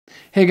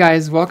Hey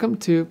guys, welcome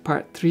to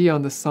part 3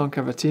 on the song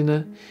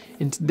Cavatina.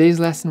 In today's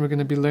lesson we're going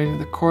to be learning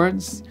the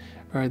chords,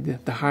 or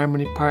the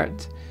harmony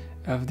part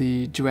of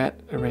the duet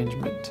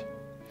arrangement.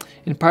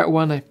 In part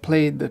 1 I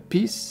played the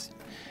piece.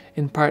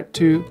 In part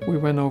 2 we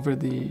went over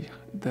the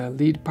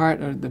lead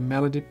part, or the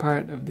melody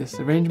part of this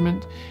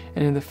arrangement.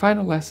 And in the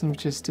final lesson,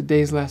 which is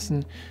today's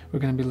lesson, we're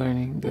going to be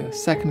learning the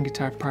second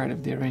guitar part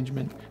of the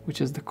arrangement,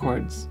 which is the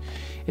chords.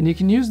 And you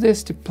can use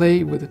this to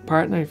play with a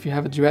partner. If you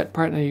have a duet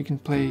partner, you can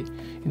play,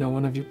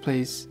 one of you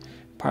plays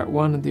part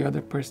 1 and the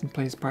other person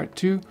plays part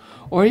 2.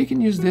 Or you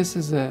can use this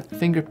as a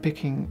finger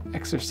picking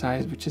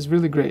exercise, which is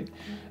really great.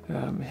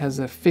 It has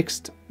a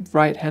fixed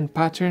right hand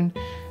pattern,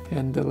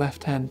 and the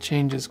left hand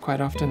changes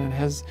quite often and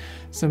has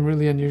some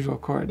really unusual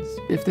chords.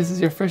 If this is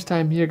your first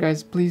time here,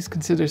 guys, please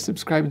consider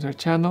subscribing to our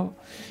channel.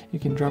 You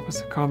can drop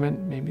us a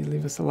comment, maybe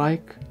leave us a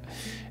like.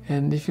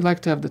 And if you like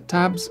to have the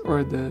tabs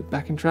or the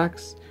backing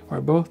tracks, or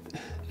both,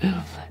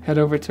 head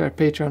over to our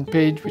Patreon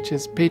page, which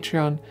is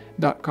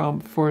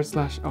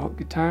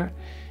patreon.com/altguitar,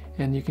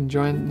 and you can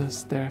join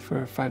us there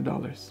for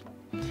 $5.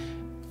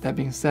 That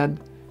being said,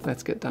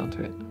 let's get down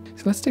to it.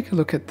 So let's take a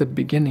look at the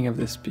beginning of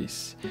this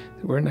piece.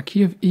 We're in a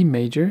key of E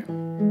major,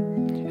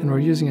 and we're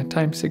using a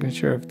time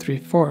signature of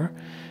 3/4.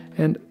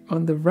 And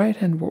on the right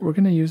hand, what we're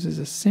going to use is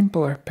a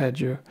simple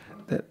arpeggio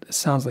that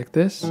sounds like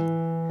this.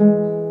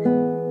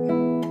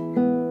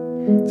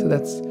 So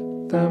that's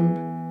thumb,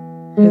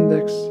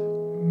 index,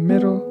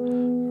 middle,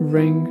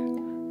 ring,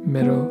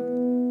 middle,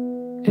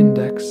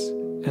 index,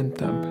 and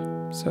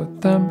thumb. So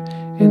thumb,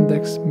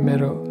 index,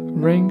 middle,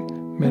 ring,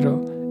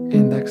 middle,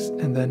 index,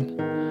 and then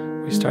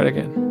we start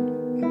again.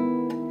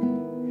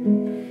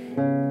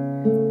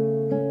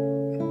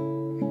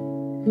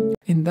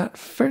 In that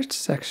first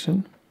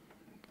section,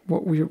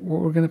 what we're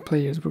going to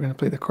play is we're going to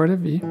play the chord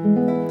of E,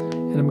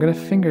 and I'm going to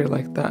finger it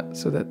like that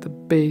so that the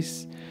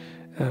bass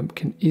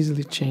can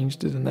easily change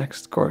to the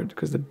next chord,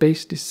 because the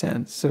bass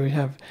descends. So we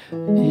have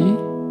E,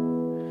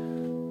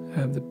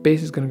 the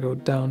bass is going to go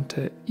down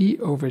to E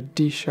over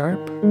D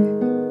sharp,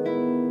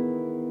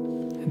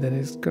 and then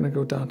it's going to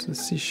go down to the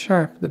C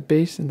sharp, the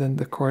bass, and then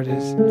the chord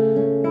is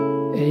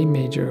A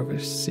major over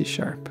C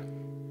sharp.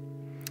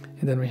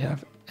 And then we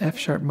have F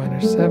sharp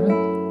minor 7,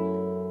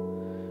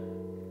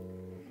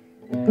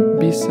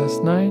 B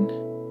sus9,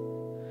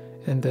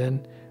 and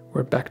then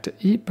we're back to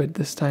E, but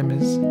this time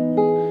is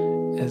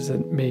a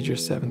major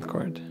 7th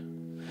chord.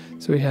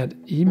 So we had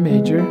E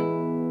major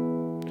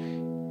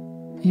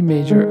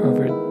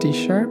over D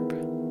sharp,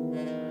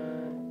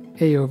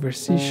 A over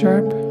C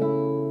sharp,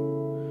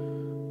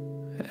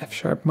 F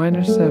sharp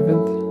minor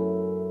 7th,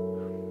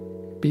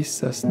 B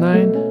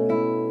sus9,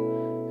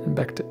 and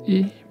back to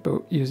E,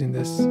 but using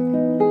this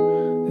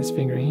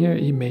fingering here,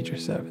 E major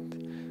 7th.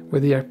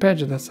 With the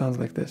arpeggio, that sounds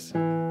like this.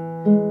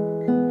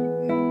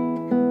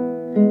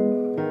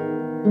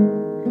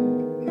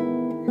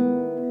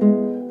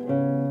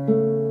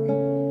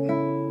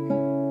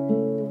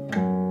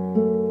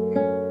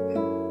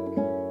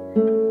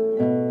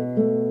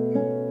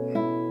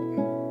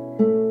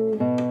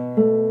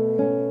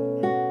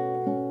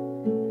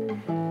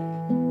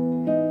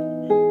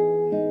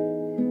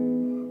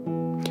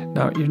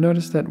 Now you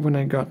notice that when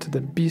I got to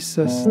the B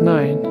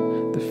sus9,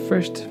 the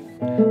first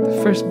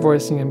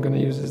voicing I'm going to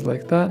use is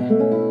like that.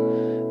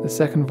 The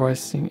second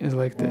voicing is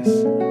like this.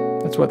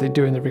 That's what they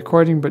do in the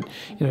recording, but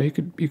you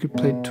could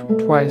play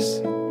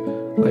twice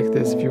like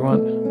this if you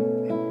want.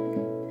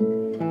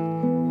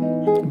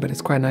 But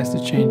it's quite nice to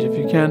change if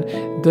you can.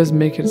 It does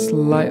make it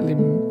slightly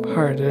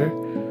harder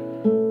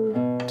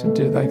to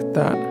do like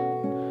that,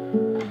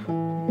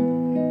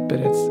 but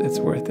it's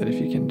worth it if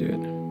you can do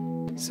it.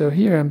 So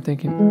here I'm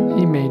thinking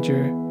E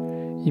major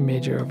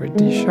over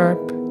D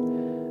sharp,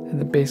 and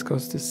the bass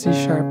goes to C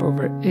sharp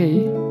over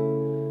A,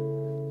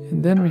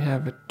 and then we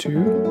have a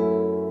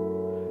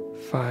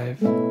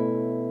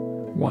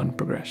 2-5-1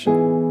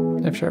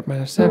 progression. F sharp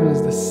minor 7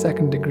 is the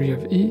second degree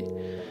of E.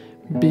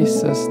 B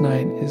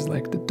sus9 is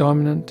like the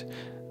dominant,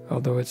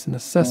 although it's in a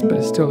sus, but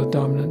it's still a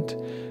dominant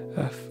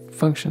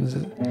function.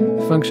 The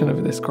function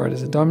of this chord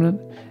is a dominant,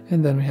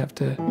 and then we have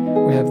the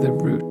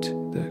root,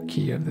 the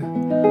key of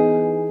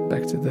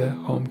back to the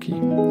home key,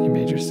 E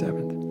major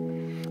 7th.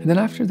 And then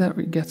after that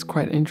it gets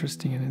quite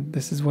interesting, and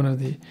this is one of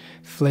the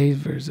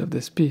flavors of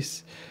this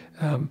piece.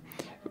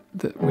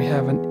 We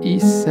have an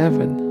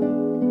E7.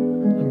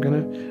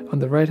 On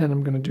the right hand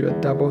I'm gonna do a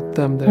double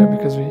thumb there,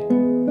 because it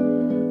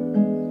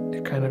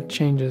kind of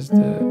changes,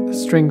 the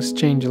strings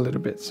change a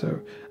little bit. So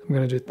I'm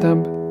gonna do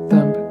thumb,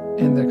 thumb,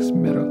 index,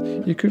 middle.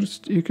 You could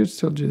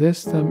still do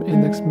this, thumb,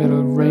 index,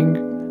 middle, ring,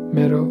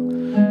 middle.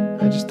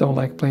 I just don't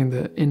like playing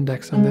the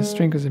index on this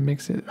string because it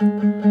makes it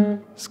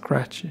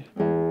scratchy.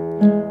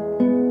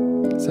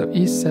 So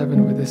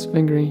E7 with this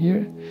fingering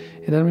here,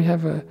 and then we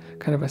have a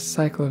kind of a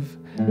cycle of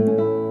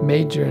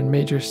major and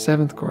major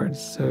 7th chords.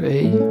 So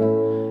A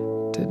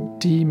to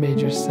D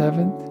major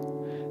 7th,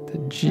 to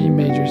G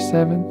major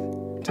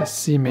 7th, to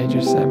C major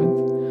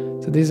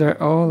 7th. So these are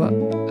all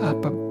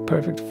up a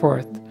perfect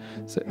 4th.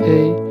 So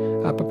A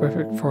up a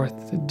perfect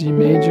 4th to D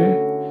major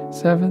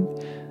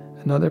 7th,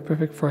 another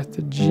perfect fourth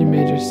to G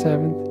major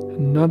 7th,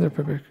 another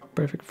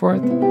perfect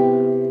fourth,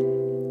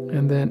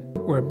 and then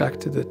we're back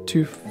to the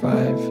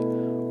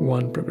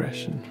 2-5-1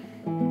 progression.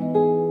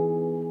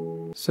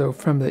 So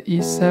from the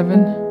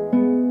E7,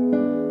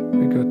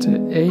 we go to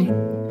A,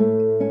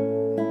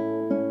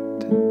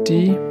 to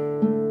D,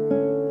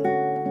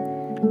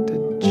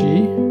 to G,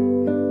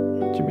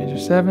 G major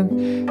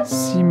 7th,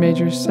 C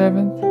major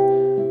 7th,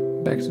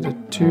 back to the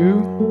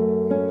 2,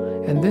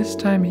 and this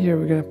time here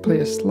we're going to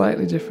play a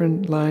slightly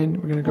different line.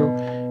 We're going to go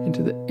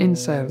into the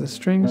inside of the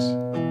strings.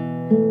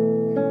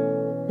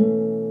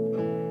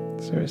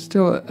 So it's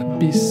still a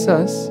B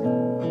sus,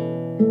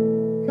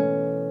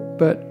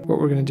 but what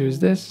we're going to do is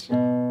this.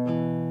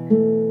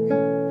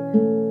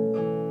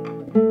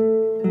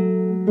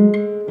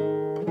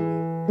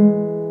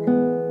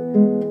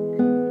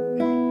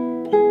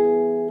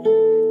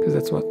 Because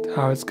that's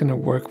how it's going to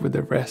work with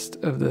the rest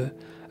of the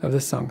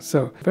song.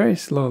 So very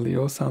slowly it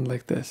will sound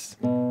like this.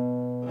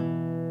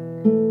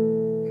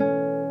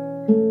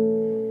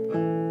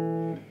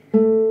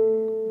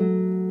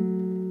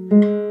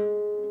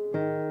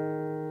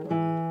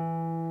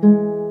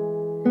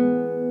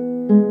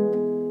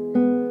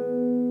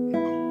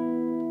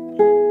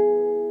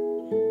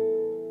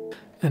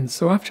 And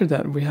so after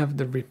that we have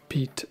the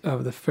repeat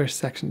of the first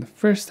section. The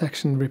first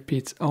section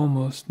repeats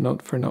almost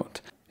note for note.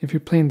 If you're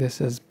playing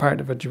this as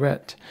part of a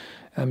duet,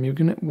 you're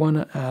going to want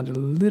to add a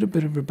little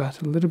bit of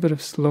rubato, a little bit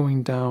of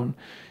slowing down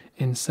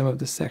in some of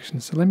the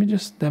sections. So let me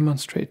just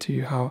demonstrate to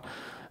you how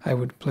I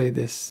would play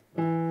this.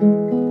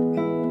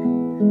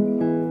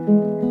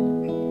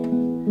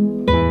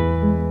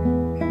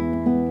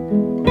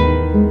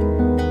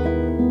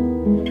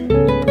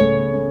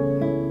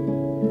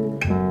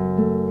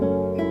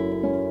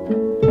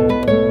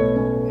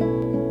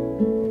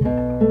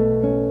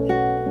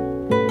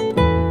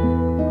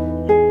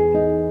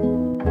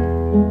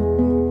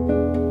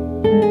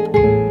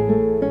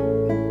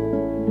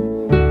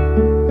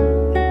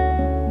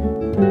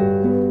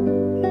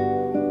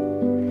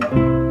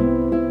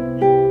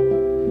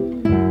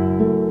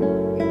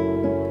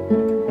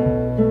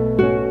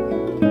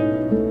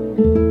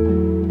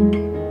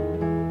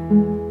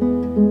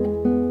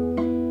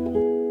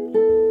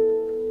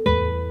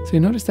 So you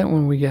notice that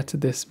when we get to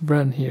this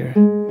run here,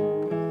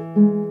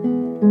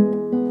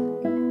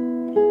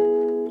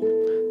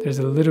 there's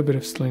a little bit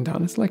of slowing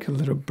down. It's like a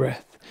little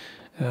breath.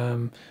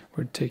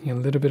 We're taking a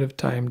little bit of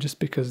time just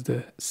because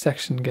the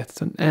section gets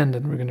to an end,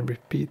 and we're going to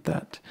repeat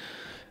that.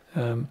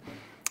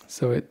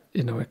 So it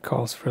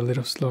calls for a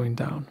little slowing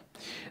down.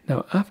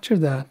 Now after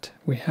that,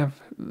 we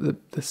have the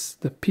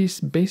piece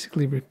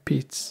basically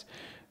repeats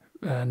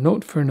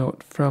note for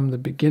note from the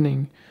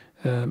beginning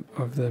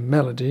of the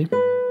melody.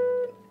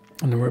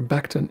 And then we're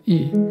back to an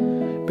E,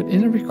 but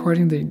in a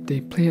recording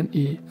they play an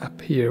E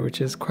up here, which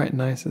is quite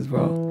nice as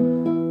well.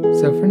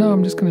 So for now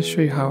I'm just going to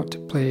show you how to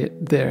play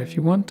it there if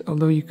you want,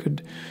 although you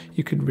could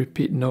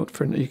repeat note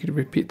for note, you could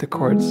repeat the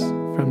chords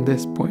from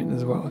this point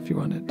as well if you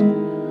wanted.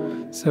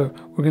 So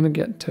we're going to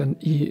get to an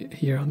E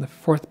here on the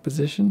 4th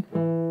position,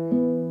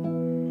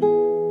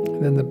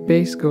 and then the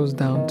bass goes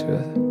down to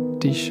a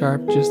D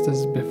sharp just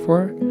as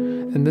before,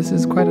 and this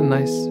is quite a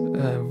nice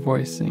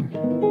voicing.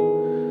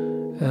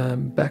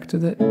 Back to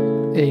the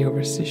A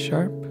over C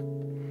sharp,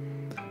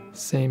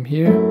 same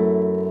here,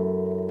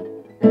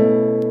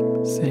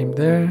 same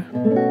there,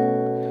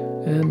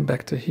 and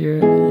back to here,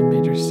 E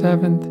major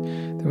 7th,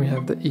 then we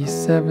have the E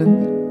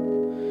 7th,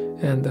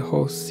 and the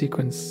whole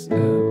sequence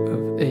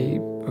of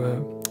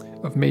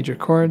major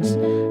chords,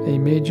 A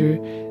major,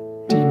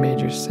 D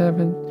major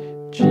 7th,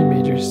 G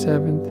major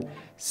 7th,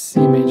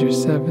 C major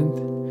 7th,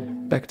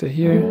 back to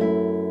here.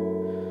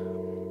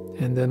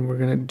 And then we're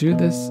going to do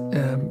this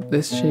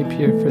shape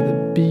here for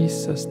the B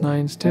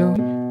sus9 still,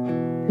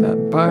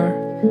 that bar,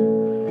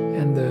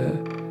 and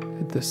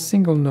the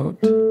single note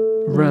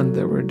run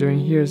that we're doing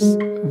here is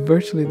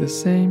virtually the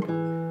same,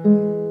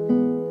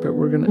 but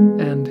we're going to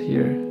end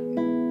here.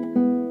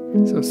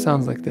 So it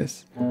sounds like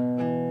this.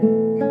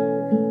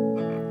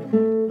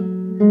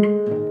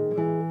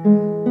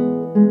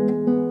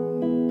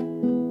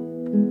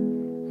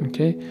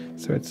 Okay,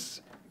 so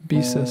it's B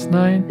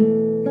sus9.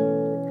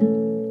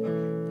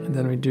 And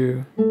then we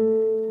do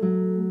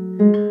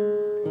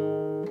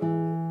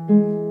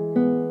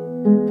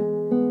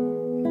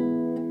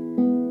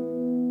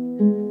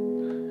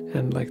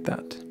and like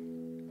that.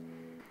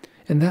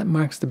 And that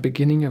marks the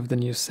beginning of the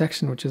new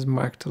section, which is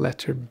marked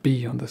letter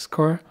B on the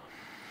score.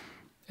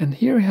 And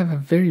here we have a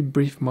very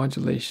brief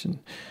modulation.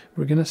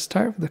 We're going to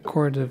start with the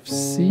chord of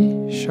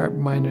C sharp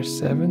minor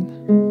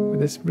 7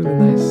 with this really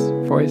nice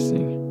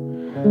voicing.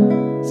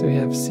 So we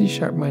have C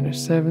sharp minor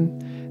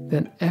 7,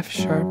 then F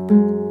sharp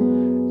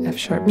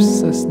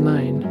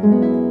sus9,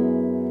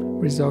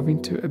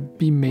 resolving to a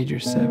B major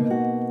 7.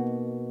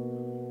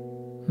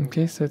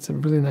 Okay, so it's a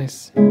really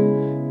nice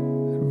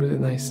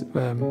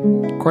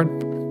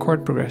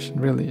chord progression,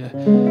 really.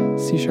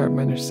 C sharp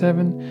minor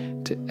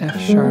 7 to F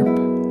sharp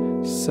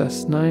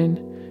sus9,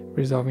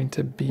 resolving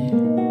to B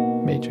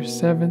major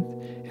 7th,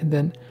 and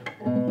then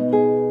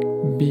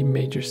B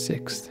major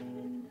 6th.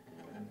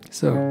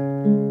 So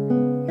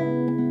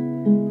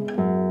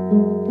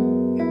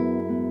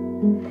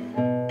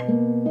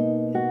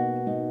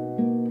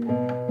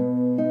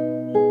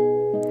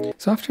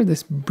after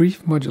this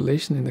brief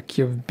modulation in the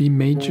key of B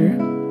major,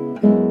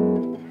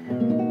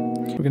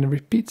 we're going to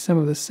repeat some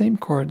of the same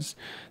chords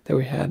that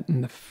we had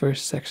in the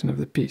first section of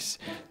the piece.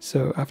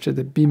 So after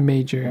the B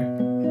major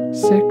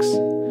 6,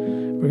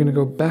 we're going to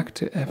go back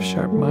to F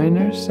sharp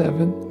minor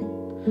 7,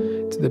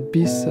 to the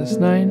B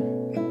sus9,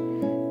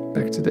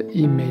 back to the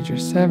E major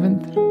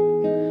 7th,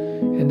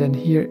 and then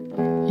here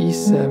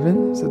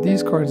E7. So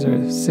these chords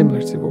are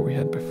similar to what we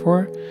had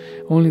before,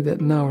 only that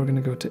now we're going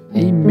to go to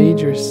A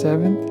major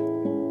 7th,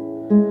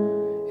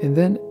 and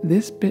then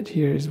this bit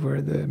here is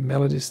where the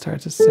melody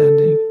starts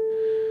ascending.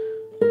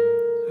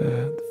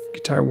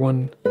 Guitar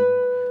 1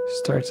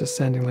 starts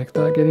ascending like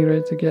that, getting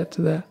ready to get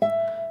to the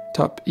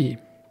top E.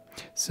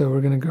 So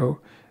we're going to go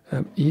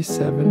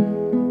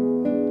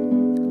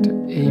E7 to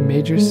A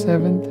major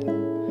 7th,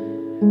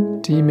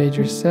 D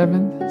major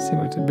 7th,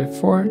 similar to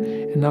before,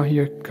 and now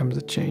here comes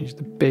a change.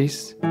 The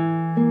bass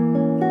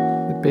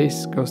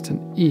goes to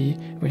an E,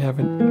 and we have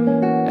an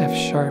F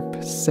sharp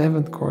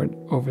 7th chord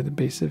over the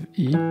bass of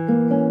E,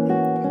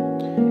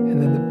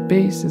 and then the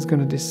bass is going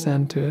to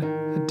descend to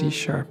a D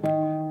sharp.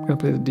 I'm going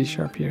to play the D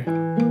sharp here.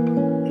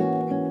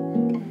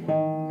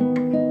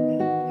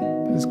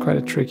 This is quite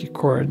a tricky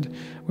chord,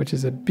 which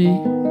is a B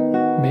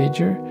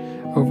major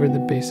over the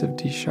bass of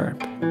D sharp.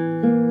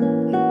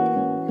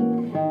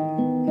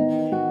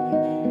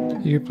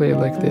 You can play it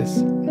like this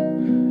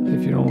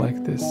if you don't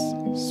like this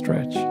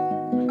stretch.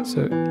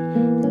 So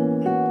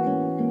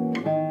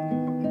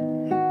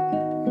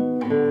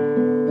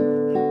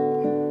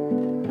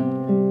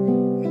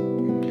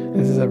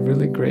this is a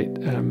really great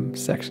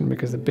section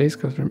because the bass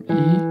goes from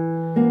E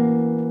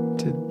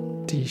to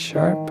D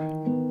sharp,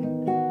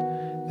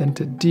 then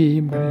to D.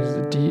 I'm going to use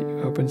the D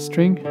open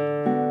string,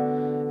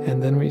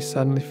 and then we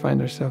suddenly find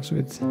ourselves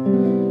with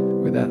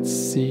that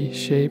C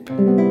shape.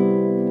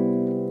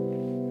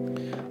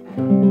 We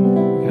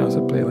can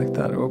also play like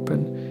that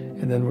open,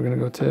 and then we're going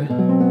to go to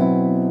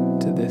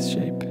this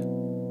shape.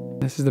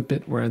 This is the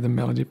bit where the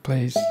melody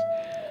plays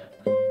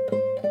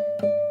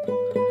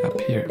up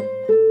here.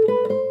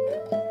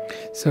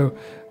 So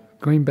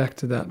going back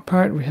to that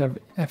part, we have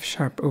F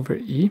sharp over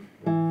E,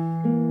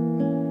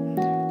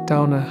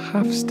 down a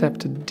half step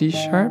to D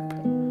sharp.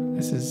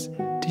 This is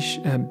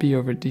B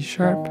over D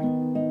sharp.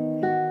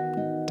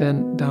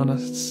 Then down a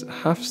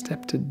half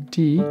step to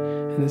D,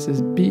 and this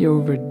is B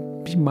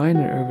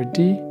minor over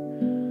D.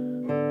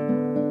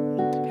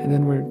 And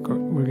then we're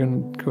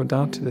going to go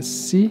down to the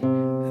C,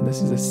 and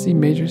this is a C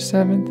major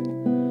 7th.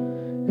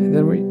 And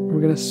then we're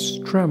going to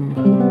strum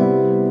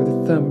with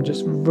the thumb,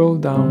 just roll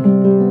down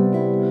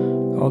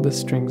all the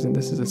strings, and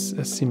this is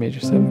a C major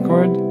 7th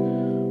chord.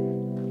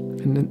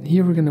 And then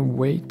here we're going to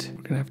wait.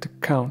 We're going to have to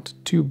count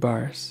 2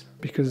 bars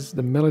because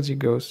the melody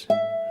goes.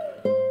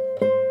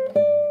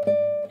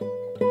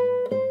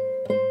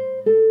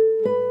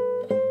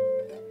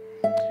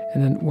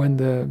 And then when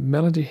the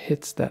melody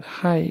hits that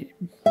high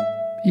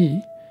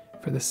E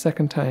for the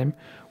second time,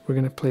 we're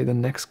going to play the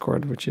next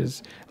chord, which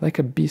is like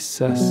a B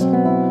sus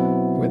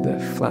with a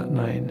flat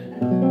 9.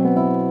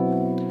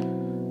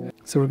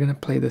 So we're going to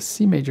play the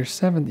C major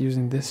 7th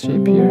using this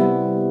shape here,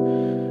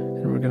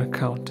 and we're going to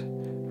count.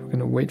 We're going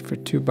to wait for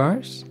 2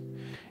 bars,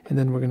 and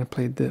then we're going to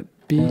play the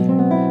B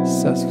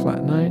sus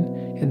flat 9,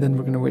 and then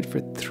we're going to wait for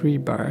 3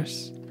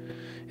 bars.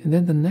 And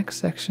then the next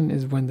section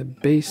is when the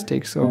bass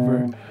takes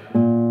over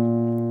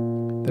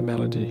the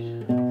melody.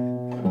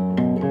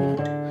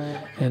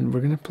 And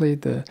we're gonna play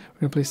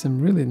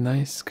some really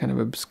nice kind of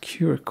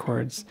obscure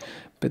chords,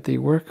 but they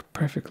work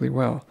perfectly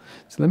well.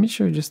 So let me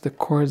show you just the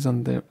chords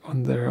on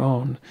their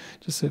own,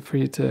 just so for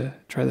you to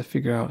try to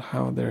figure out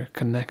how they're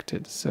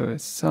connected. So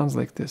it sounds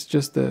like this.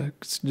 Just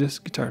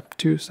guitar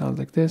 2 sounds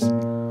like this.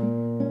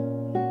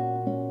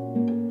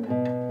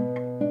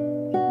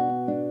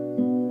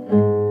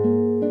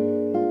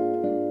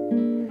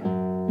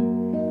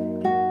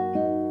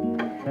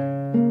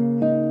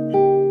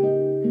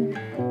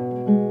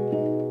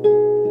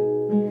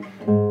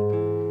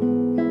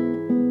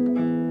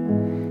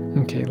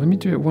 Okay, let me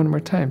do it one more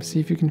time. See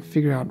if you can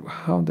figure out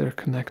how they're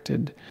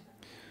connected.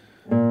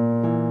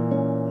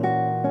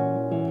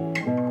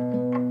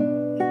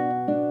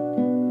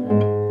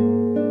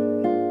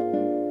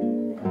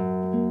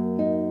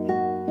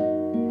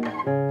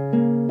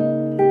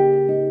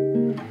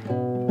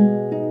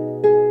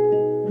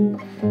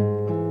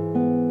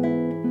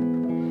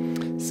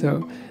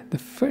 So the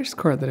first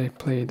chord that I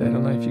played, I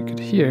don't know if you could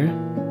hear,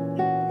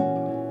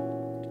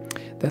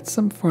 that's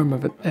some form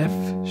of an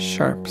F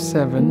sharp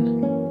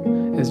 7.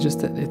 It's just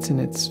that it's in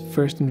its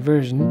first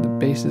inversion. The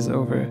bass is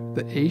over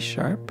the A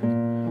sharp,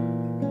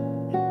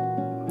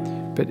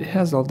 but it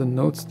has all the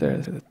notes there.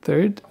 The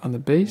 3rd on the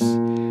bass,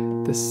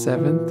 the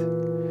 7th,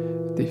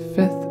 the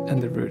 5th,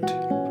 and the root.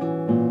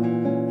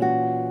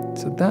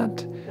 So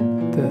that,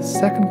 the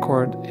second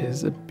chord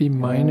is a B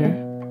minor.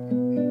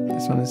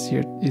 This one is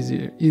here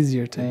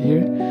easier to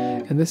hear,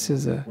 and this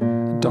is a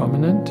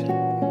dominant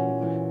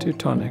to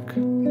tonic.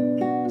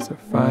 So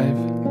 5,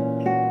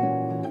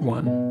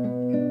 1.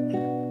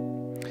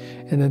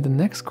 And then the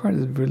next chord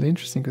is really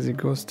interesting because it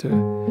goes to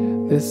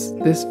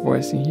this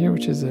voicing here,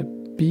 which is a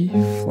B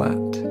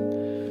flat.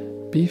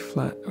 B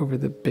flat over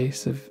the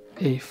bass of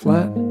A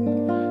flat,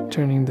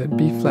 turning the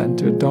B flat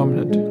into a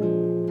dominant.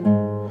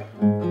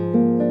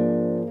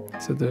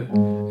 So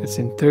it's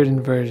in third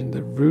inversion.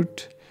 The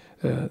root,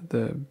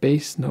 the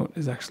bass note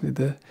is actually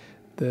the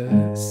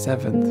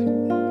seventh.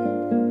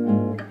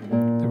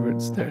 The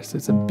root's there. So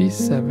it's a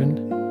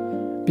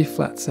B7, B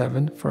flat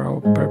 7 for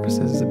all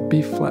purposes. It's a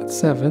B flat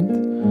 7th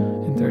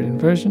in third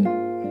inversion,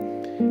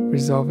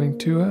 resolving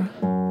to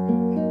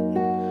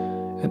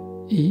an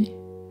E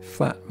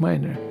flat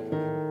minor.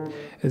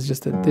 It's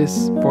just that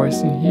this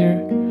voicing here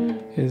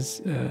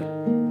is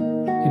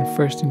in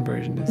first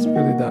inversion. It's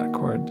really that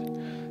chord.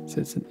 So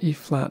it's an E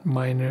flat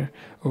minor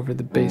over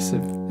the bass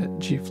of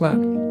G flat.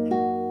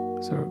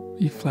 So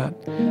E flat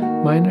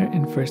minor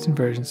in first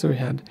inversion. So we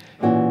had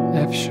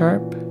F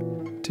sharp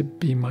to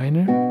B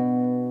minor,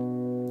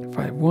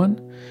 5-1,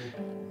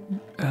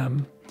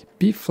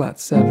 B flat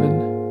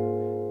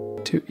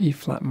 7 to E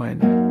flat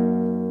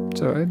minor.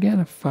 So again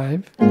a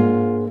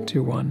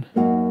 5-1.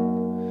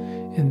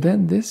 And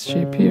then this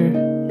shape here,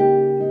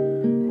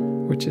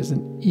 which is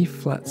an E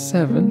flat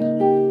 7,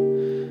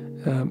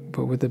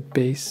 but with a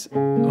bass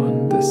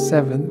on the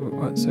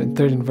 7th, so in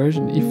third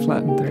inversion, E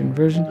flat in third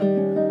inversion,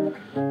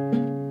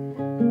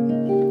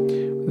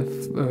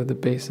 the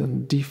bass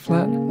on D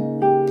flat,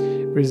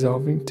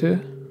 resolving to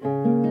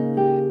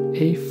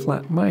A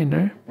flat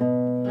minor,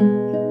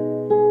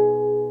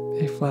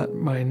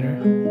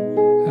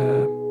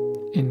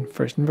 in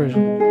first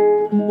inversion.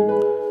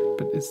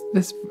 But it's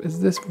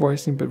this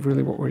voicing, but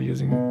really what we're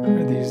using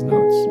are these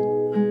notes.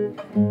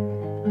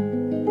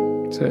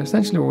 So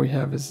essentially what we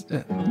have is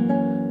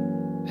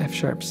F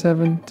sharp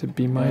 7 to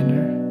B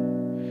minor,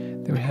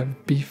 then we have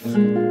B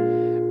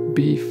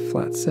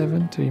flat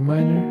 7 to E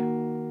minor,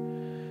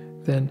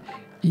 then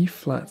E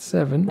flat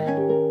 7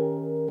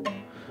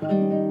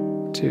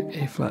 to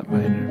A flat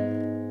minor.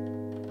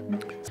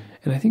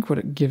 And I think what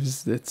it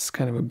gives its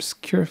kind of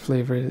obscure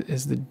flavor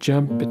is the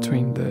jump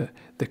between the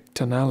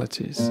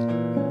tonalities.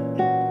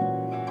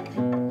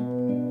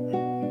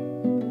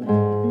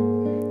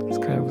 It's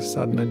kind of a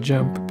sudden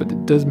jump, but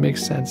it does make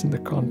sense in the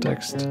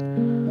context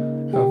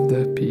of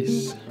the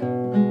piece.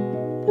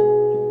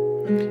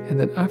 And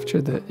then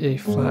after the A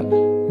flat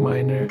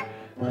minor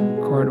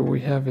chord, what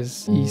we have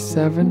is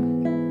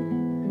E7.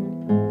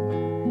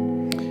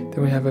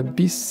 Then we have a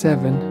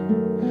B7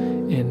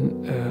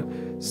 in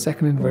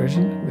second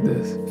inversion with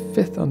the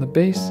 5th on the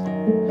bass.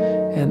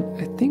 And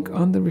I think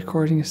on the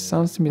recording it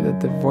sounds to me that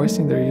the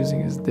voicing they're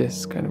using is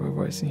this kind of a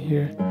voicing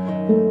here.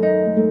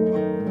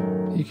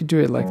 You could do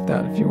it like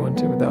that if you want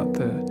to without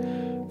the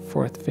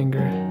 4th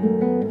finger.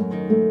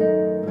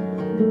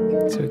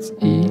 So it's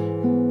E.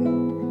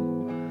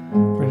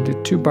 We're going to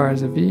do 2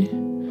 bars of E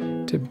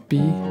to B,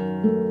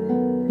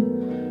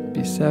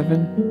 B7,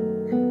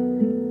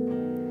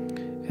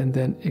 and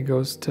then it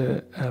goes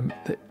to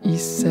the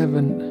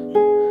E7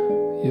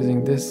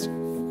 using this,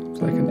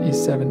 like an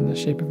E7 in the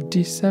shape of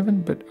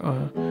D7, but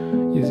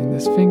using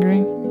this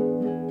fingering,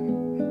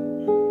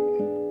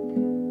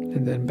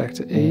 and then back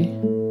to A,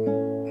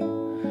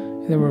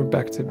 and then we're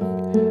back to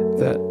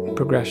that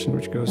progression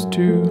which goes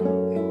 2,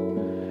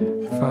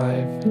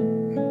 5,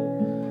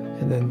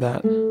 and then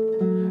that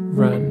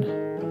run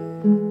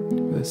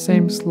with the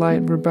same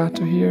slight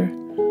rubato here,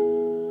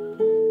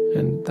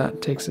 and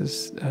that takes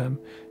us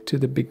to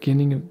the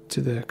beginning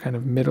to the kind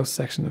of middle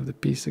section of the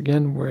piece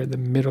again, where the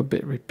middle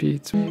bit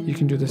repeats. You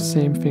can do the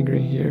same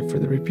fingering here for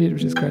the repeat,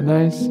 which is quite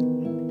nice.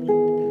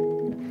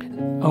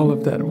 All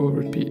of that will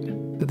repeat.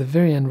 At the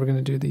very end, we're going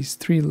to do these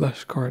 3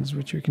 lush chords,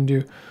 which you can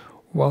do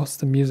whilst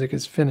the music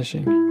is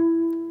finishing.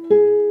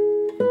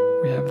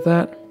 We have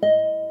that.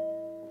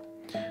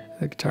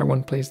 The guitar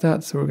 1 plays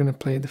that, so we're going to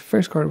play the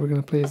first chord we're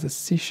going to play is the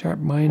C sharp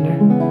minor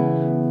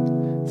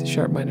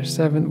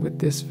 7 with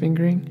this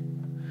fingering,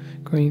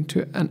 going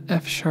to an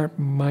F sharp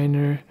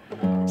minor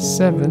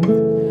 7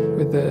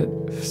 with the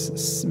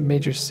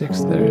major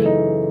 6 there.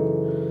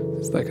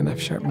 It's like an F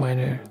sharp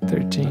minor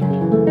 13.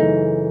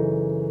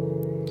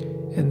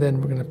 And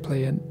then we're going to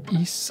play an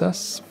E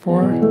sus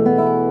 4.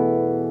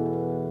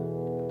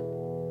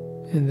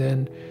 And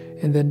then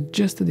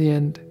just at the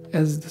end,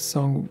 as the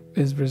song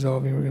is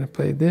resolving, we're going to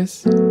play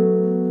this and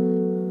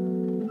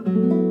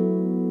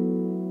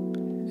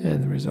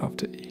resolve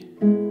to E.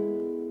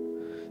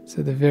 So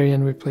at the very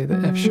end we play the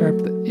F sharp,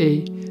 the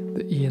A,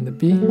 the E and the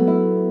B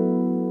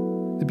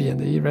and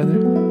the E rather,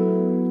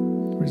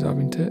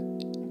 resolving to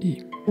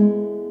E.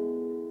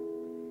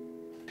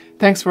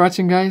 Thanks for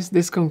watching, guys.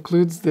 This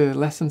concludes the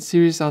lesson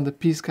series on the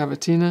piece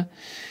Cavatina.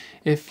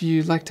 If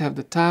you'd like to have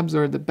the tabs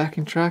or the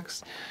backing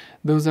tracks,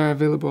 those are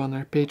available on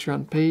our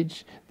Patreon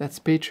page. That's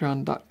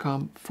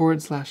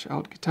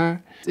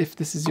patreon.com/altguitar. If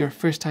this is your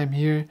first time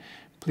here,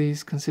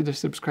 please consider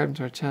subscribing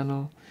to our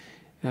channel.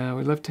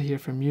 We'd love to hear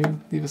from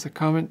you. Leave us a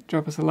comment,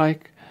 drop us a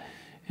like,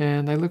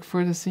 and I look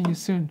forward to seeing you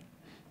soon.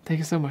 Thank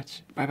you so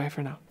much. Bye bye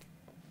for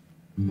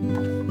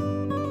now.